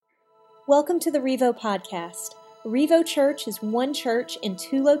Welcome to the Revo Podcast. Revo Church is one church in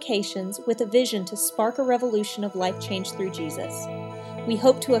two locations with a vision to spark a revolution of life change through Jesus. We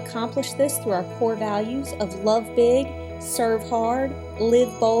hope to accomplish this through our core values of love big, serve hard,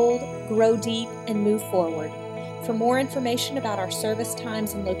 live bold, grow deep, and move forward. For more information about our service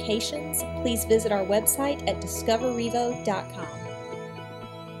times and locations, please visit our website at discoverrevo.com.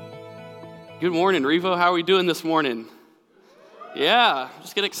 Good morning, Revo. How are we doing this morning? Yeah,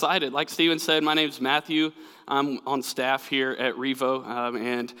 just get excited. Like Steven said, my name's Matthew. I'm on staff here at Revo,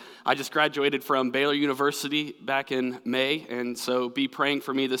 and I just graduated from Baylor University back in May, and so be praying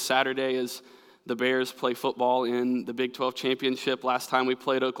for me this Saturday as the Bears play football in the Big 12 championship. Last time we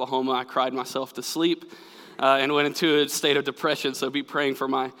played Oklahoma, I cried myself to sleep and went into a state of depression, so be praying for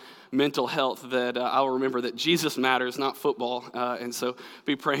my mental health that I'll remember that Jesus matters, not football, and so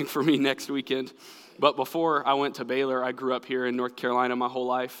be praying for me next weekend. But before I went to Baylor, I grew up here in North Carolina my whole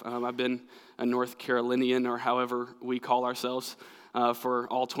life. I've been a North Carolinian, or however we call ourselves, for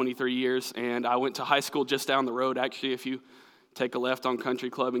all 23 years. And I went to high school just down the road. Actually, if you take a left on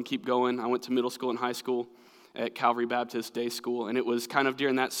Country Club and keep going, I went to middle school and high school at Calvary Baptist Day School. And it was kind of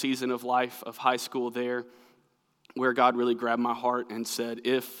during that season of life of high school there where God really grabbed my heart and said,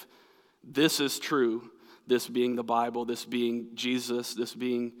 if this is true, this being the Bible, this being Jesus, this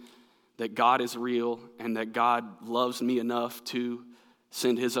being that God is real and that God loves me enough to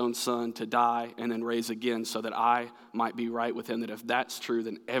send his own son to die and then raise again so that I might be right with him, that if that's true,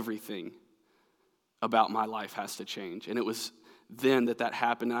 then everything about my life has to change. And it was then that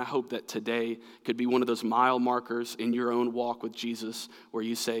happened. And I hope that today could be one of those mile markers in your own walk with Jesus where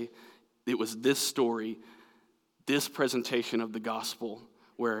you say, it was this story, this presentation of the gospel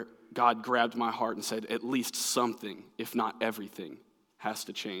where God grabbed my heart and said, at least something, if not everything, has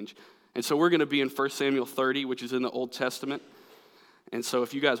to change. And so we're going to be in 1 Samuel 30, which is in the Old Testament. And so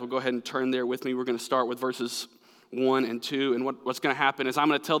if you guys will go ahead and turn there with me, we're going to start with verses 1 and 2. And what's going to happen is I'm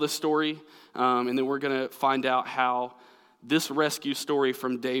going to tell this story, and then we're going to find out how this rescue story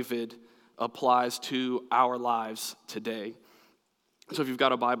from David applies to our lives today. So if you've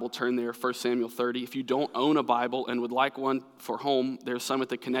got a Bible, turn there, 1 Samuel 30. If you don't own a Bible and would like one for home, there's some at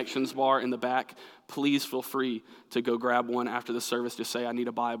the connections bar in the back. Please feel free to go grab one after the service. Just say, I need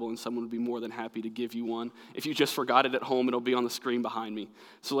a Bible, and someone would be more than happy to give you one. If you just forgot it at home, it'll be on the screen behind me.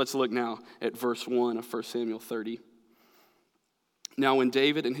 So let's look now at verse 1 of 1 Samuel 30. Now when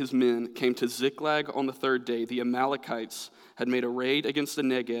David and his men came to Ziklag on the third day, the Amalekites had made a raid against the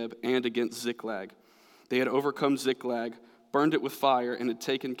Negeb and against Ziklag. They had overcome Ziklag, burned it with fire, and had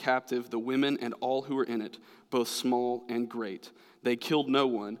taken captive the women and all who were in it, both small and great. They killed no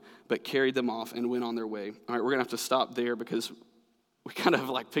one, but carried them off and went on their way. All right, we're going to have to stop there because we kind of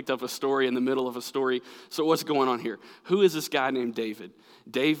like picked up a story in the middle of a story. So what's going on here? Who is this guy named David?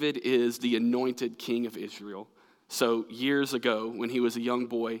 David is the anointed king of Israel. So years ago, when he was a young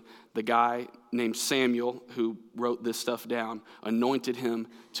boy, the guy named Samuel, who wrote this stuff down, anointed him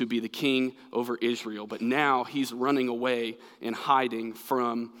to be the king over Israel. But now he's running away and hiding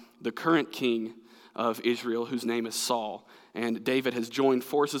from the current king of Israel, whose name is Saul. And David has joined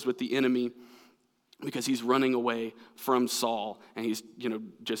forces with the enemy because he's running away from Saul. And he's,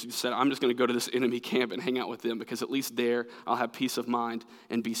 just said, I'm just going to go to this enemy camp and hang out with them because at least there I'll have peace of mind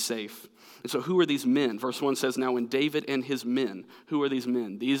and be safe. And so who are these men? Verse 1 says, now when David and his men, who are these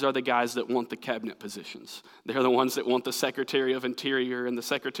men? These are the guys that want the cabinet positions. They're the ones that want the Secretary of Interior and the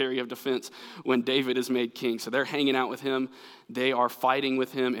Secretary of Defense when David is made king. So they're hanging out with him. They are fighting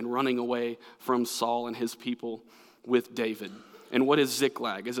with him and running away from Saul and his people with David. And what is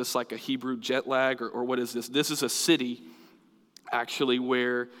Ziklag? Is this like a Hebrew jet lag, or what is this? This is a city, actually,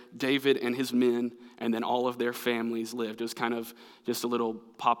 where David and his men and then all of their families lived. It was kind of just a little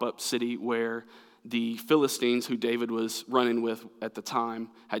pop-up city where the Philistines, who David was running with at the time,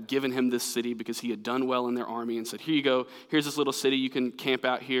 had given him this city because he had done well in their army and said, here you go, here's this little city, you can camp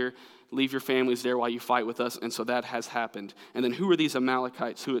out here, leave your families there while you fight with us. And so that has happened. And then who are these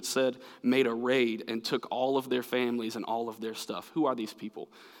Amalekites who it said made a raid and took all of their families and all of their stuff? Who are these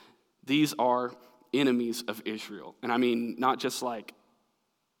people? These are enemies of Israel. And I mean, not just like,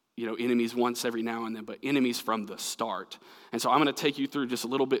 enemies once every now and then, but enemies from the start. And so I'm going to take you through just a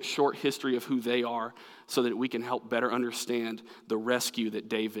little bit short history of who they are so that we can help better understand the rescue that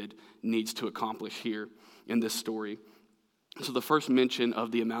David needs to accomplish here in this story. So the first mention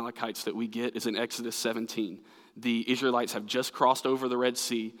of the Amalekites that we get is in Exodus 17. The Israelites have just crossed over the Red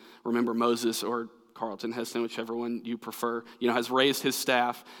Sea. Remember Moses, or Carlton Heston, whichever one you prefer, has raised his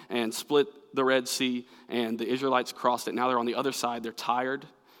staff and split the Red Sea, and the Israelites crossed it. Now they're on the other side. They're tired.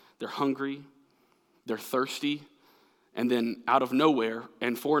 They're hungry, they're thirsty, And then out of nowhere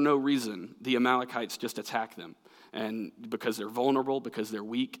and for no reason, the Amalekites just attack them. And because they're vulnerable, because they're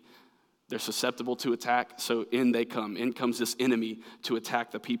weak, they're susceptible to attack, so in they come. In comes this enemy to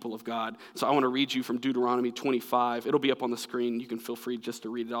attack the people of God. So I want to read you from Deuteronomy 25. It'll be up on the screen. You can feel free just to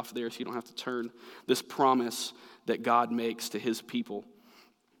read it off there so you don't have to turn. This promise that God makes to his people.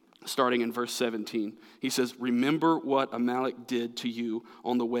 Starting in verse 17, he says, "Remember what Amalek did to you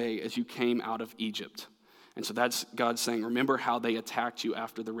on the way as you came out of Egypt." And so that's God saying, remember how they attacked you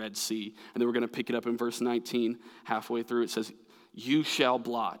after the Red Sea. And then we're going to pick it up in verse 19, halfway through. It says, "You shall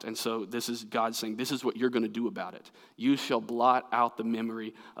blot." And so this is God saying, this is what you're going to do about it. "You shall blot out the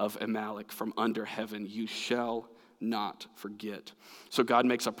memory of Amalek from under heaven. You shall not forget." So God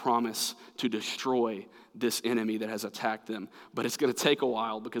makes a promise to destroy this enemy that has attacked them. But it's going to take a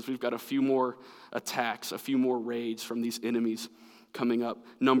while because we've got a few more attacks, a few more raids from these enemies coming up.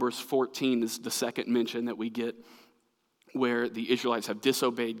 Numbers 14 is the second mention that we get where the Israelites have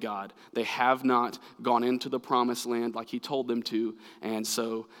disobeyed God. They have not gone into the promised land like he told them to. And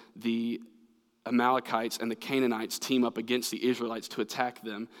so the Amalekites and the Canaanites team up against the Israelites to attack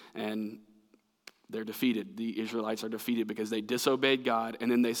them, and they're defeated. The Israelites are defeated because they disobeyed God,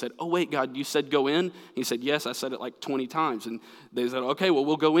 and then they said, "Oh wait, God, you said go in?" He said, "Yes, I said it like 20 times. And they said, "Okay, well,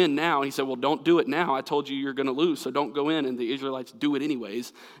 we'll go in now." And he said, "Well, don't do it now. I told you you're going to lose, so don't go in." And the Israelites do it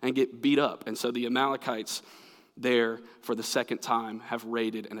anyways and get beat up. And so the Amalekites there for the second time have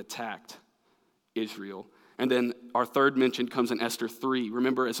raided and attacked Israel. And then our third mention comes in Esther 3.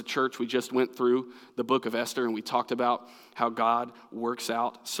 Remember, as a church, we just went through the book of Esther, and we talked about how God works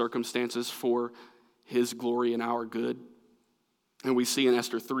out circumstances for his glory and our good. And we see in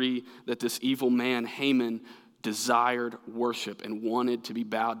Esther 3 that this evil man, Haman, desired worship and wanted to be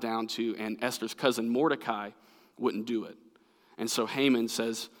bowed down to, and Esther's cousin Mordecai wouldn't do it. And so Haman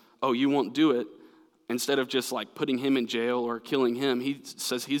says, "Oh, you won't do it?" Instead of just like putting him in jail or killing him, he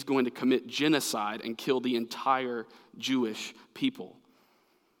says he's going to commit genocide and kill the entire Jewish people.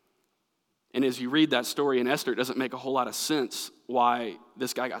 And as you read that story in Esther, it doesn't make a whole lot of sense why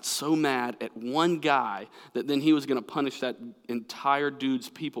this guy got so mad at one guy that then he was going to punish that entire dude's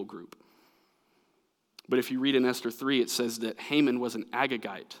people group. But if you read in Esther 3, it says that Haman was an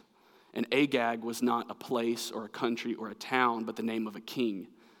Agagite. And Agag was not a place or a country or a town, but the name of a king.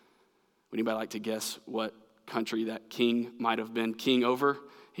 Would anybody like to guess what country that king might have been king over?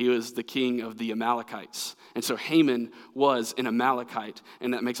 He was the king of the Amalekites. And so Haman was an Amalekite,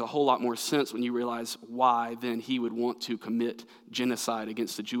 and that makes a whole lot more sense when you realize why then he would want to commit genocide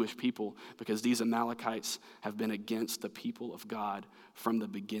against the Jewish people, because these Amalekites have been against the people of God from the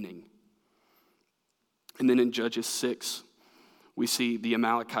beginning. And then in Judges 6, we see the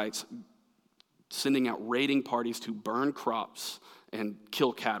Amalekites sending out raiding parties to burn crops and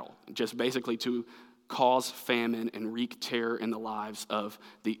kill cattle, just basically to cause famine and wreak terror in the lives of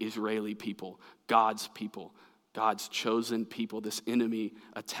the Israeli people, God's chosen people. This enemy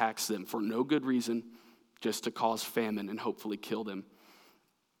attacks them for no good reason, just to cause famine and hopefully kill them.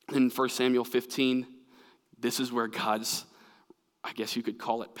 In 1 Samuel 15, this is where God's, I guess you could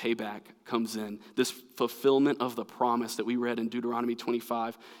call it payback, comes in. This fulfillment of the promise that we read in Deuteronomy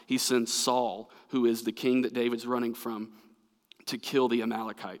 25. He sends Saul, who is the king that David's running from, to kill the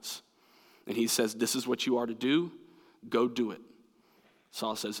Amalekites. And he says, "This is what you are to do. Go do it."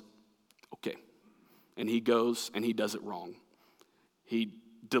 Saul says, "Okay." And he goes and he does it wrong. He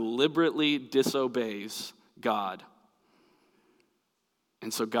deliberately disobeys God.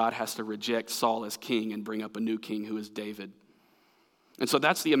 And so God has to reject Saul as king and bring up a new king who is David. And so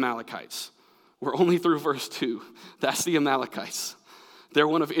that's the Amalekites. We're only through verse 2. That's the Amalekites. They're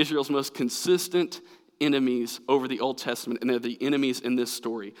one of Israel's most consistent enemies over the Old Testament, and they're the enemies in this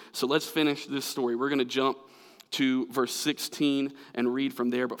story. So let's finish this story. We're going to jump to verse 16 and read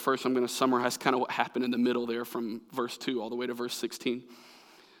from there, but first I'm going to summarize kind of what happened in the middle there from verse 2 all the way to verse 16.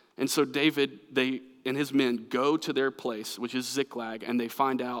 And so David, they and his men go to their place, which is Ziklag, and they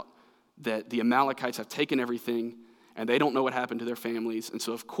find out that the Amalekites have taken everything, and they don't know what happened to their families. And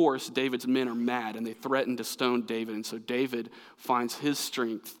so, of course, David's men are mad, and they threaten to stone David. And so David finds his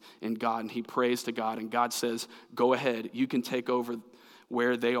strength in God, and he prays to God. And God says, "Go ahead. You can take over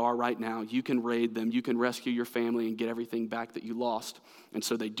where they are right now. You can raid them. You can rescue your family and get everything back that you lost." And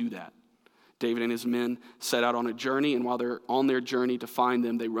so they do that. David and his men set out on a journey, and while they're on their journey to find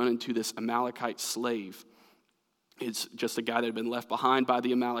them, they run into this Amalekite slave. It's just a guy that had been left behind by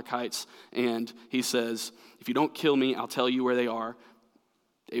the Amalekites, and he says, "If you don't kill me, I'll tell you where they are."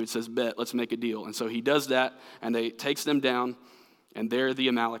 David says, "Bet, let's make a deal." And so he does that, and they takes them down, and they're the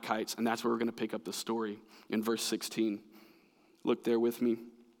Amalekites, and that's where we're going to pick up the story in verse 16. Look there with me.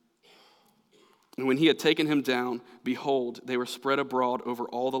 And when he had taken him down, behold, they were spread abroad over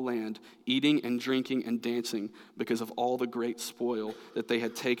all the land, eating and drinking and dancing because of all the great spoil that they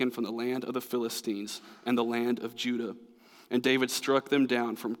had taken from the land of the Philistines and the land of Judah. And David struck them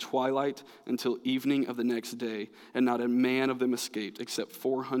down from twilight until evening of the next day, and not a man of them escaped, except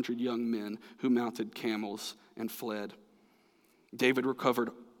 400 young men who mounted camels and fled. David recovered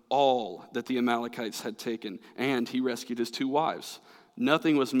all that the Amalekites had taken, and he rescued his 2 wives.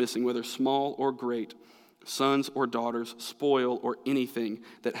 Nothing was missing, whether small or great, sons or daughters, spoil or anything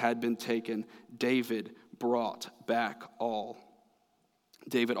that had been taken. David brought back all.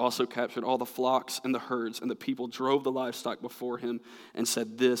 David also captured all the flocks and the herds, and the people drove the livestock before him and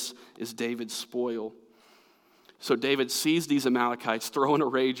said, "This is David's spoil." So David sees these Amalekites throwing a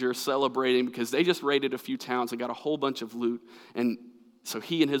rager, celebrating because they just raided a few towns and got a whole bunch of loot. And so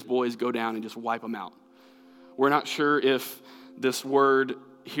he and his boys go down and just wipe them out. We're not sure if this word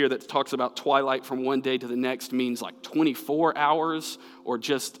here that talks about twilight from one day to the next means like 24 hours or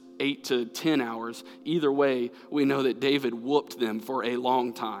just 8 to 10 hours. Either way, we know that David whooped them for a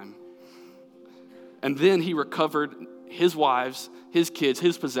long time. And then he recovered his wives, his kids,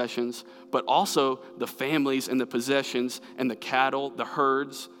 his possessions, but also the families and the possessions and the cattle, the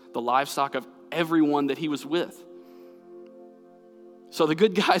herds, the livestock of everyone that he was with. So the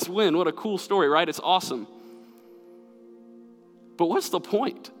good guys win. What a cool story, right? It's awesome. But what's the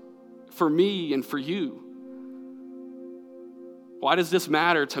point for me and for you? Why does this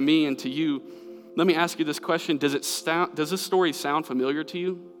matter to me and to you? Let me ask you this question. Does this story sound familiar to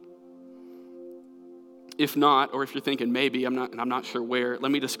you? If not, or if you're thinking maybe, I'm not sure where,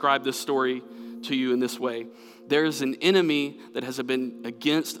 let me describe this story to you in this way. There's an enemy that has been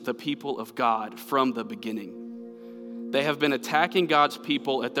against the people of God from the beginning. They have been attacking God's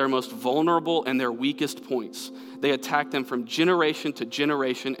people at their most vulnerable and their weakest points. They attack them from generation to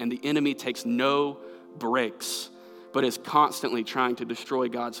generation, and the enemy takes no breaks, but is constantly trying to destroy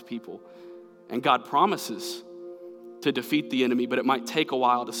God's people. And God promises to defeat the enemy, but it might take a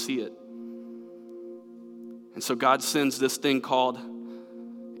while to see it. And so God sends this thing called,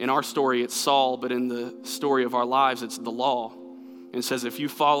 in our story, it's Saul, but in the story of our lives, it's the law. And says, if you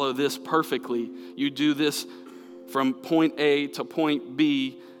follow this perfectly, you do this from point A to point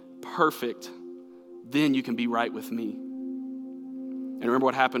B perfect, then you can be right with me. And remember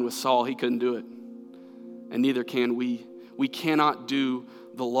what happened with Saul? He couldn't do it. And neither can we. We cannot do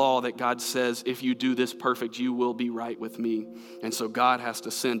the law that God says, if you do this perfect, you will be right with me. And so God has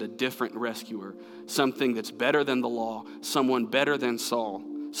to send a different rescuer, something that's better than the law, someone better than Saul,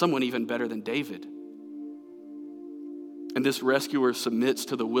 someone even better than David. And this rescuer submits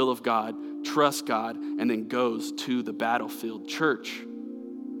to the will of God, trusts God, and then goes to the battlefield. Church,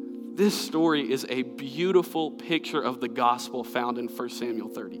 this story is a beautiful picture of the gospel found in 1 Samuel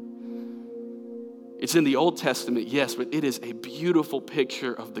 30. It's in the Old Testament, yes, but it is a beautiful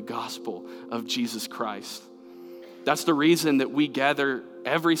picture of the gospel of Jesus Christ. That's the reason that we gather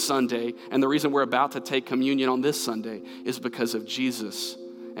every Sunday, and the reason we're about to take communion on this Sunday is because of Jesus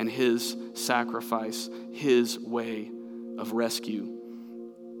and his sacrifice, his way of rescue.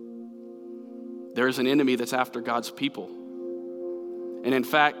 There is an enemy that's after God's people. And in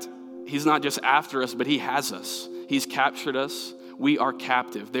fact, he's not just after us, but he has us. He's captured us. We are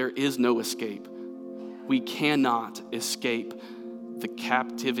captive. There is no escape. We cannot escape the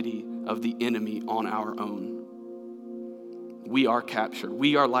captivity of the enemy on our own. We are captured.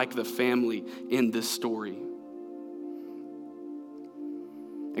 We are like the family in this story.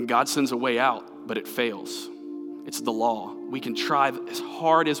 And God sends a way out, but it fails. It's the law. We can try as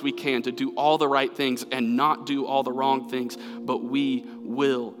hard as we can to do all the right things and not do all the wrong things, but we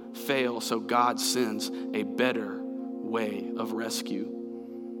will fail. So God sends a better way of rescue.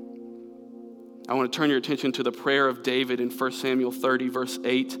 I want to turn your attention to the prayer of David in 1 Samuel 30, verse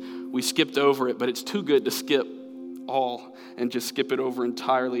 8. We skipped over it, but it's too good to skip all and just skip it over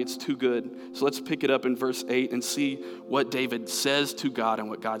entirely. It's too good. So let's pick it up in verse 8 and see what David says to God and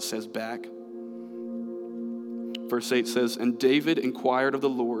what God says back. Verse 8 says, "And David inquired of the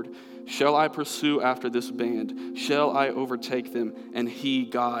Lord, shall I pursue after this band? Shall I overtake them? And he,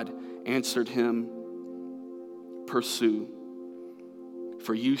 God, answered him, pursue.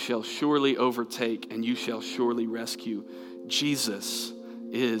 For you shall surely overtake and you shall surely rescue." Jesus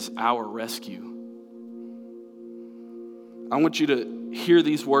is our rescue. I want you to hear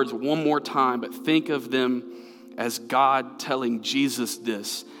these words one more time, but think of them as God telling Jesus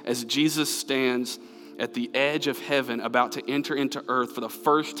this. As Jesus stands at the edge of heaven about to enter into earth for the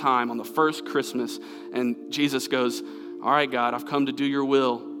first time on the first Christmas, and Jesus goes, "All right, God, I've come to do your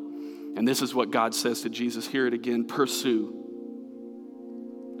will." And this is what God says to Jesus. Hear it again, pursue.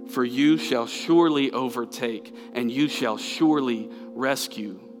 For you shall surely overtake, and you shall surely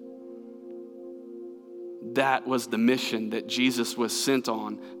rescue. That was the mission that Jesus was sent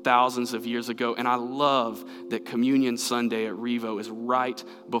on thousands of years ago. And I love that Communion Sunday at Revo is right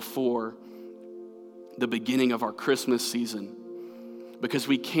before the beginning of our Christmas season. Because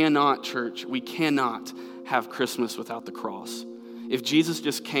we cannot, church, we cannot have Christmas without the cross. If Jesus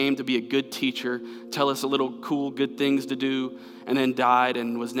just came to be a good teacher, tell us a little cool, good things to do, and then died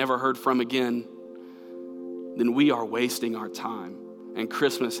and was never heard from again, then we are wasting our time. And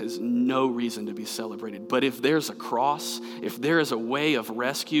Christmas has no reason to be celebrated. But if there's a cross, if there is a way of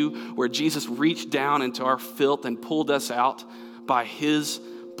rescue where Jesus reached down into our filth and pulled us out by his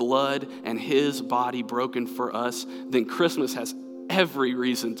blood and his body broken for us, then Christmas has every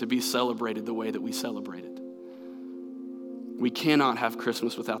reason to be celebrated the way that we celebrate it. We cannot have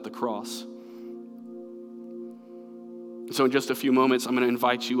Christmas without the cross. So in just a few moments, I'm going to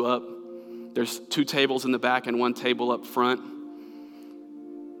invite you up. There's 2 tables in the back and 1 table up front.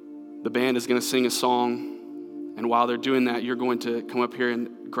 The band is going to sing a song, and while they're doing that, you're going to come up here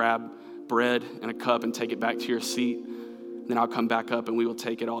and grab bread and a cup and take it back to your seat. Then I'll come back up and we will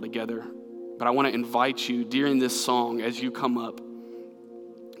take it all together. But I want to invite you during this song, as you come up,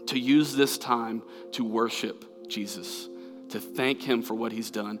 to use this time to worship Jesus, to thank him for what he's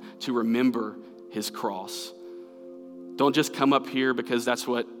done, to remember his cross. Don't just come up here because that's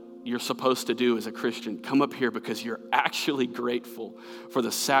what you're supposed to do as a Christian. Come up here because you're actually grateful for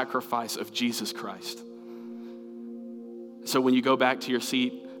the sacrifice of Jesus Christ. So when you go back to your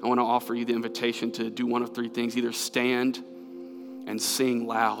seat, I want to offer you the invitation to do one of 3 things. Either stand and sing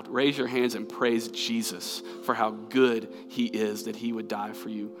loud. Raise your hands and praise Jesus for how good he is that he would die for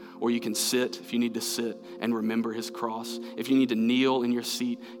you. Or you can sit, if you need to sit, and remember his cross. If you need to kneel in your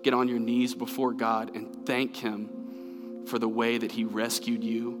seat, get on your knees before God and thank him for the way that he rescued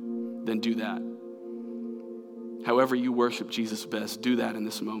you, then do that. However you worship Jesus best, do that in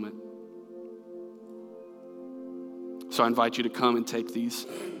this moment. So I invite you to come and take these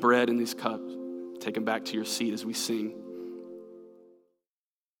bread and these cups, take them back to your seat as we sing.